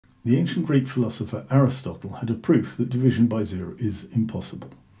The ancient Greek philosopher Aristotle had a proof that division by zero is impossible.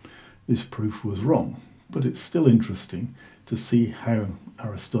 This proof was wrong, but it's still interesting to see how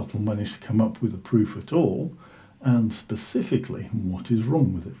Aristotle managed to come up with a proof at all, and specifically what is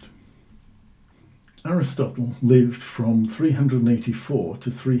wrong with it. Aristotle lived from 384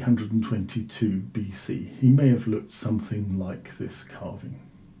 to 322 BC. He may have looked something like this carving.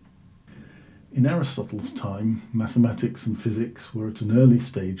 In Aristotle's time, mathematics and physics were at an early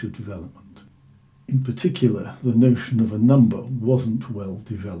stage of development. In particular, the notion of a number wasn't well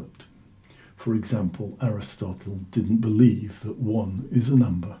developed. For example, Aristotle didn't believe that 1 is a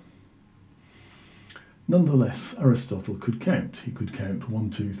number. Nonetheless, Aristotle could count. He could count 1,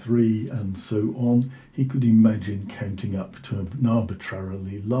 2, 3, and so on. He could imagine counting up to an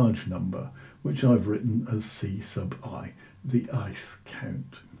arbitrarily large number, which I've written as C sub I, the ith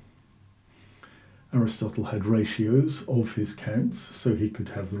count. Aristotle had ratios of his counts, so he could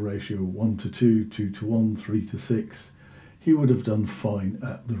have the ratio 1 to 2, 2 to 1, 3 to 6. He would have done fine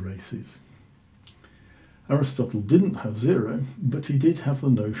at the races. Aristotle didn't have zero, but he did have the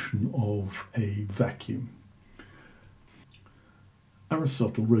notion of a vacuum.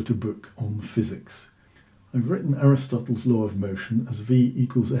 Aristotle wrote a book on physics. I've written Aristotle's law of motion as V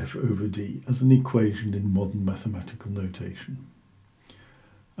equals F over D as an equation in modern mathematical notation.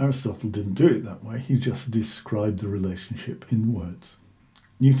 Aristotle didn't do it that way, he just described the relationship in words.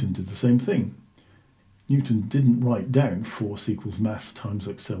 Newton did the same thing. Newton didn't write down force equals mass times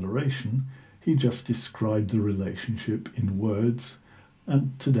acceleration, he just described the relationship in words,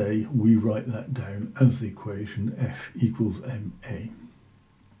 and today we write that down as the equation F equals ma.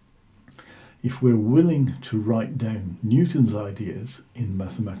 If we're willing to write down Newton's ideas in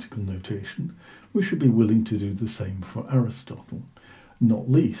mathematical notation, we should be willing to do the same for Aristotle,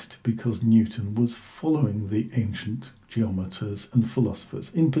 not least because Newton was following the ancient geometers and philosophers.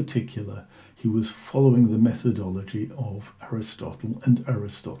 In particular, he was following the methodology of Aristotle and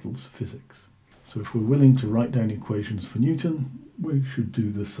Aristotle's physics. So if we're willing to write down equations for Newton, we should do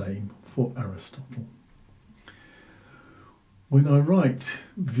the same for Aristotle. When I write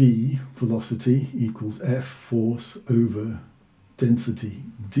V, velocity, equals F, force, over density,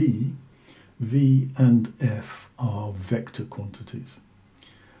 d, V and F are vector quantities.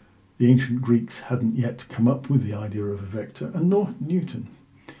 The ancient Greeks hadn't yet come up with the idea of a vector, and nor Newton.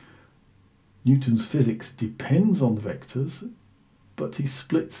 Newton's physics depends on vectors, but he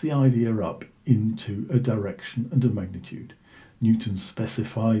splits the idea up into a direction and a magnitude. Newton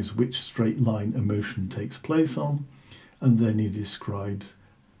specifies which straight line a motion takes place on, and then he describes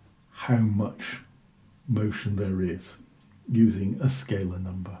how much motion there is using a scalar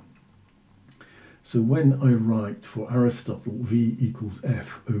number. So when I write for Aristotle V equals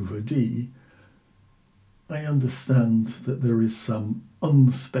F over D, I understand that there is some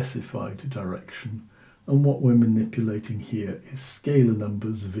unspecified direction, and what we're manipulating here is scalar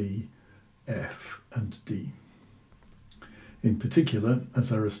numbers V, F and D. In particular,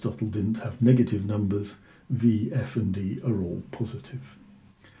 as Aristotle didn't have negative numbers, V, F and D are all positive.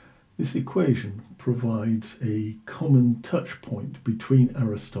 This equation provides a common touch point between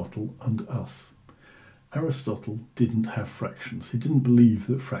Aristotle and us. Aristotle didn't have fractions. He didn't believe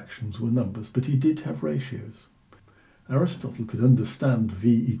that fractions were numbers, but he did have ratios. Aristotle could understand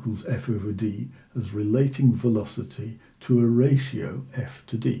V equals F over D as relating velocity to a ratio F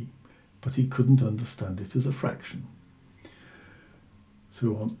to D, but he couldn't understand it as a fraction.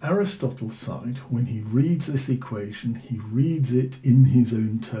 So on Aristotle's side, when he reads this equation, he reads it in his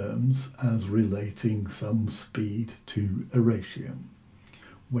own terms as relating some speed to a ratio.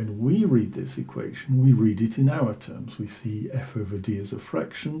 When we read this equation, we read it in our terms. We see F over D as a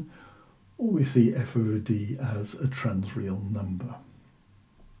fraction, or we see F over D as a transreal number.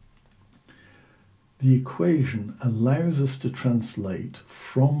 The equation allows us to translate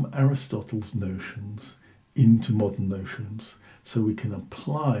from Aristotle's notions into modern notions, so we can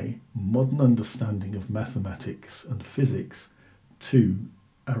apply modern understanding of mathematics and physics to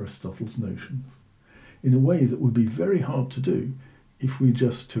Aristotle's notions in a way that would be very hard to do if we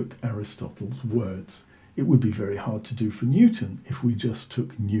just took Aristotle's words. It would be very hard to do for Newton if we just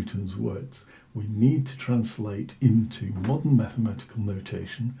took Newton's words. We need to translate into modern mathematical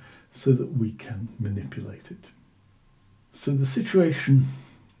notation so that we can manipulate it. So the situation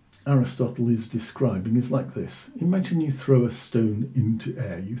Aristotle is describing is like this. Imagine you throw a stone into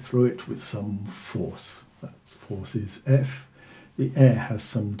air. You throw it with some force. That force is F. The air has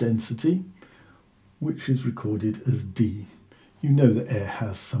some density, which is recorded as D. You know that air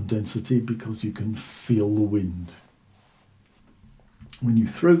has some density because you can feel the wind. When you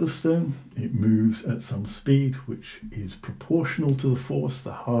throw the stone, it moves at some speed which is proportional to the force.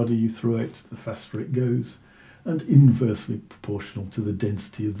 The harder you throw it, the faster it goes, and inversely proportional to the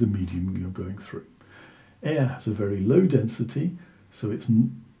density of the medium you're going through. Air has a very low density, so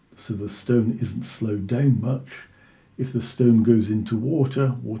the stone isn't slowed down much. If the stone goes into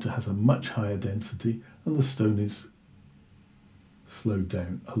water, water has a much higher density, and the stone is slowed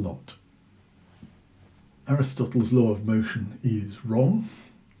down a lot. Aristotle's law of motion is wrong,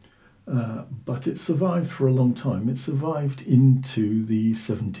 but it survived for a long time. It survived into the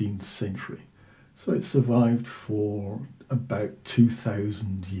 17th century. So it survived for about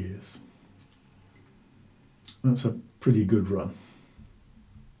 2,000 years. That's a pretty good run.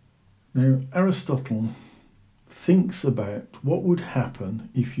 Now, Aristotle thinks about what would happen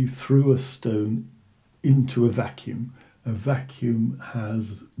if you threw a stone into a vacuum. A vacuum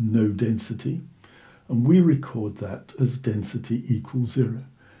has no density, and we record that as density equals 0.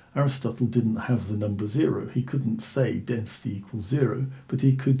 Aristotle didn't have the number 0. He couldn't say density equals 0, but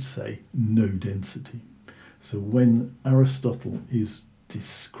he could say no density. So when Aristotle is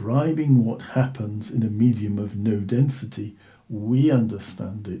describing what happens in a medium of no density, we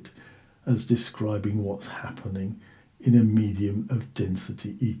understand it as describing what's happening in a medium of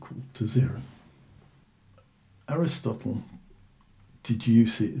density equal to 0. Aristotle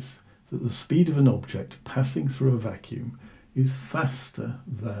deduces that the speed of an object passing through a vacuum is faster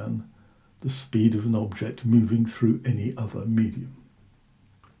than the speed of an object moving through any other medium.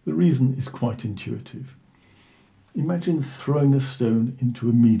 The reason is quite intuitive. Imagine throwing a stone into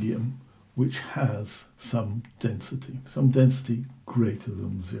a medium which has some density greater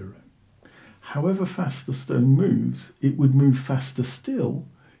than 0. However fast the stone moves, it would move faster still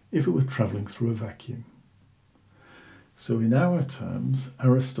if it were travelling through a vacuum. So in our terms,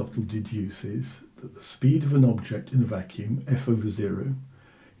 Aristotle deduces that the speed of an object in a vacuum, f over 0,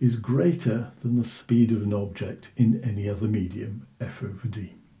 is greater than the speed of an object in any other medium, f over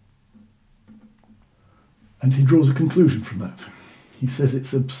d. And he draws a conclusion from that. He says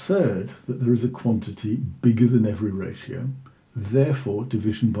it's absurd that there is a quantity bigger than every ratio, therefore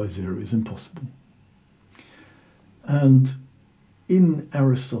division by 0 is impossible. And in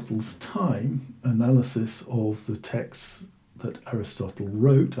Aristotle's time, analysis of the texts that Aristotle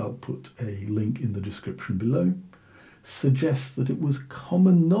wrote, I'll put a link in the description below, suggests that it was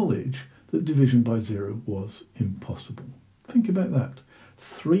common knowledge that division by 0 was impossible. Think about that.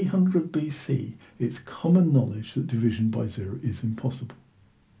 300 BC, it's common knowledge that division by 0 is impossible.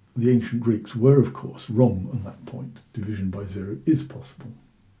 The ancient Greeks were, of course, wrong on that point. Division by 0 is possible.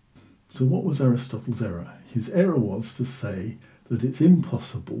 So what was Aristotle's error? His error was to say that it's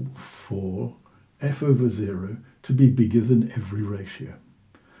impossible for f over 0 to be bigger than every ratio.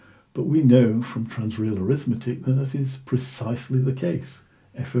 But we know from transreal arithmetic that that is precisely the case.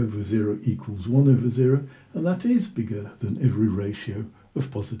 F over 0 equals 1 over 0, and that is bigger than every ratio of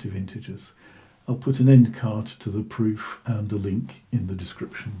positive integers. I'll put an end card to the proof and a link in the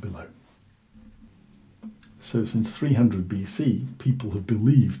description below. So since 300 BC, people have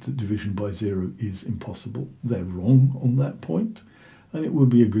believed that division by 0 is impossible. They're wrong on that point, and it would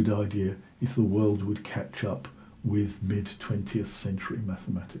be a good idea if the world would catch up with mid-20th century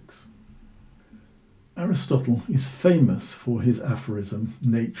mathematics. Aristotle is famous for his aphorism,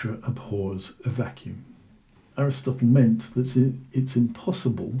 nature abhors a vacuum. Aristotle meant that it's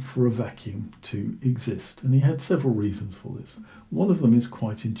impossible for a vacuum to exist, and he had several reasons for this. One of them is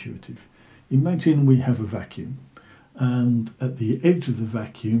quite intuitive. Imagine we have a vacuum, and at the edge of the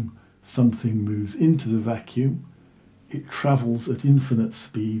vacuum, something moves into the vacuum, it travels at infinite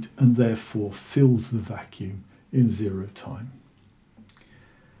speed, and therefore fills the vacuum in 0 time.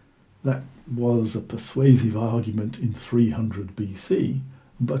 That was a persuasive argument in 300 BC,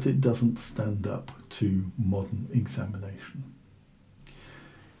 but it doesn't stand up to modern examination.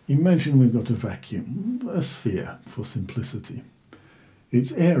 Imagine we've got a vacuum, a sphere for simplicity.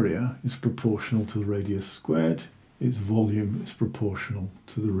 Its area is proportional to the radius squared, its volume is proportional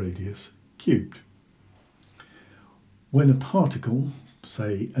to the radius cubed. When a particle,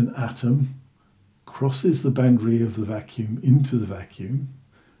 say an atom, crosses the boundary of the vacuum into the vacuum,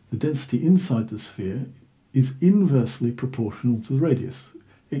 the density inside the sphere is inversely proportional to the radius.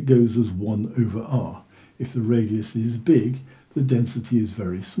 It goes as 1 over r. If the radius is big, the density is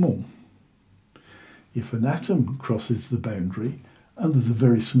very small. If an atom crosses the boundary and there's a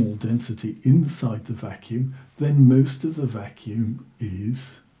very small density inside the vacuum, then most of the vacuum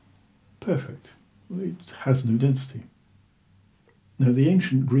is perfect. It has no density. Now, the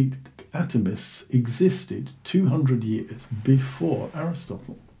ancient Greek atomists existed 200 years before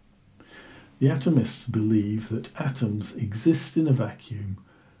Aristotle. The atomists believe that atoms exist in a vacuum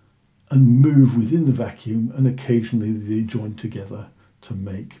and move within the vacuum, and occasionally they join together to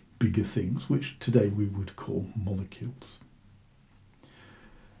make bigger things, which today we would call molecules.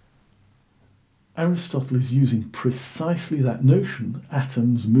 Aristotle is using precisely that notion,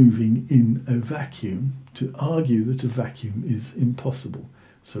 atoms moving in a vacuum, to argue that a vacuum is impossible.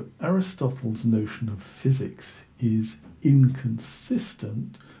 So Aristotle's notion of physics is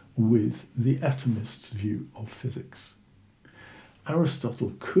inconsistent with the atomist's view of physics.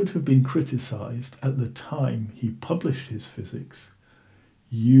 Aristotle could have been criticized at the time he published his physics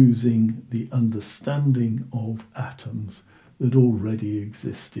using the understanding of atoms that already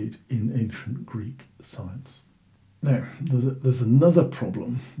existed in ancient Greek science. Now, there's another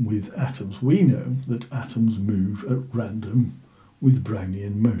problem with atoms. We know that atoms move at random with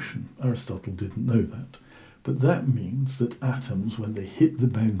Brownian motion. Aristotle didn't know that. But that means that atoms, when they hit the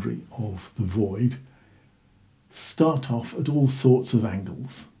boundary of the void, start off at all sorts of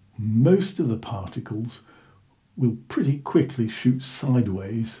angles. Most of the particles will pretty quickly shoot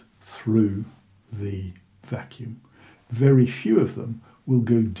sideways through the vacuum. Very few of them will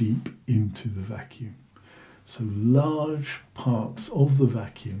go deep into the vacuum. So large parts of the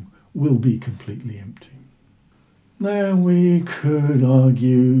vacuum will be completely empty. Now we could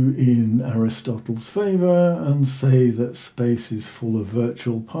argue in Aristotle's favour and say that space is full of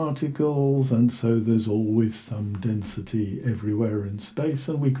virtual particles, and so there's always some density everywhere in space,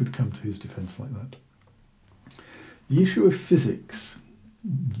 and we could come to his defence like that. The issue of physics,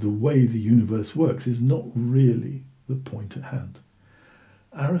 the way the universe works, is not really the point at hand.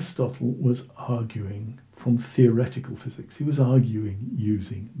 Aristotle was arguing from theoretical physics. He was arguing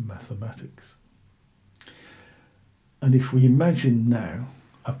using mathematics. And if we imagine now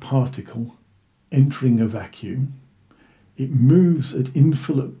a particle entering a vacuum, it moves at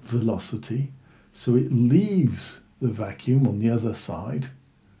infinite velocity, so it leaves the vacuum on the other side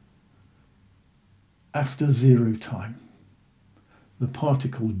after zero time. The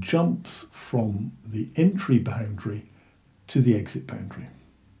particle jumps from the entry boundary to the exit boundary.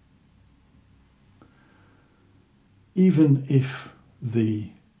 Even if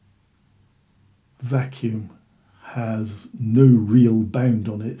the vacuum has no real bound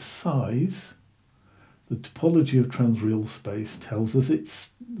on its size, the topology of transreal space tells us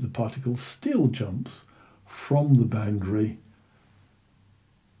the particle still jumps from the boundary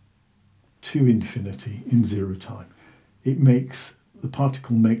to infinity in zero time. The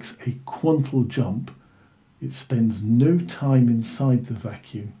particle makes a quantal jump. It spends no time inside the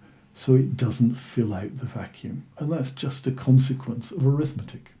vacuum, so it doesn't fill out the vacuum. And that's just a consequence of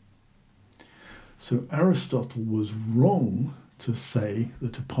arithmetic. So Aristotle was wrong to say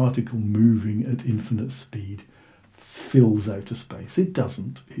that a particle moving at infinite speed fills outer space. It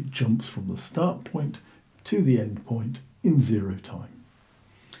doesn't. It jumps from the start point to the end point in zero time.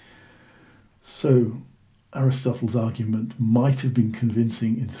 So Aristotle's argument might have been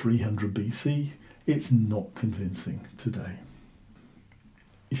convincing in 300 BC. It's not convincing today.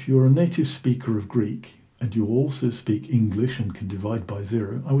 If you're a native speaker of Greek and you also speak English and can divide by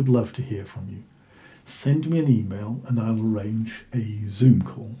zero, I would love to hear from you. Send me an email and I'll arrange a Zoom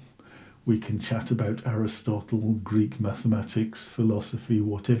call. We can chat about Aristotle, Greek mathematics, philosophy,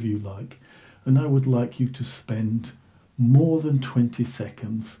 whatever you like. And I would like you to spend more than 20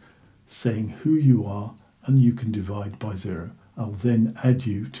 seconds saying who you are, and you can divide by zero. I'll then add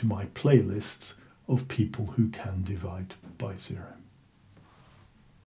you to my playlists of people who can divide by zero.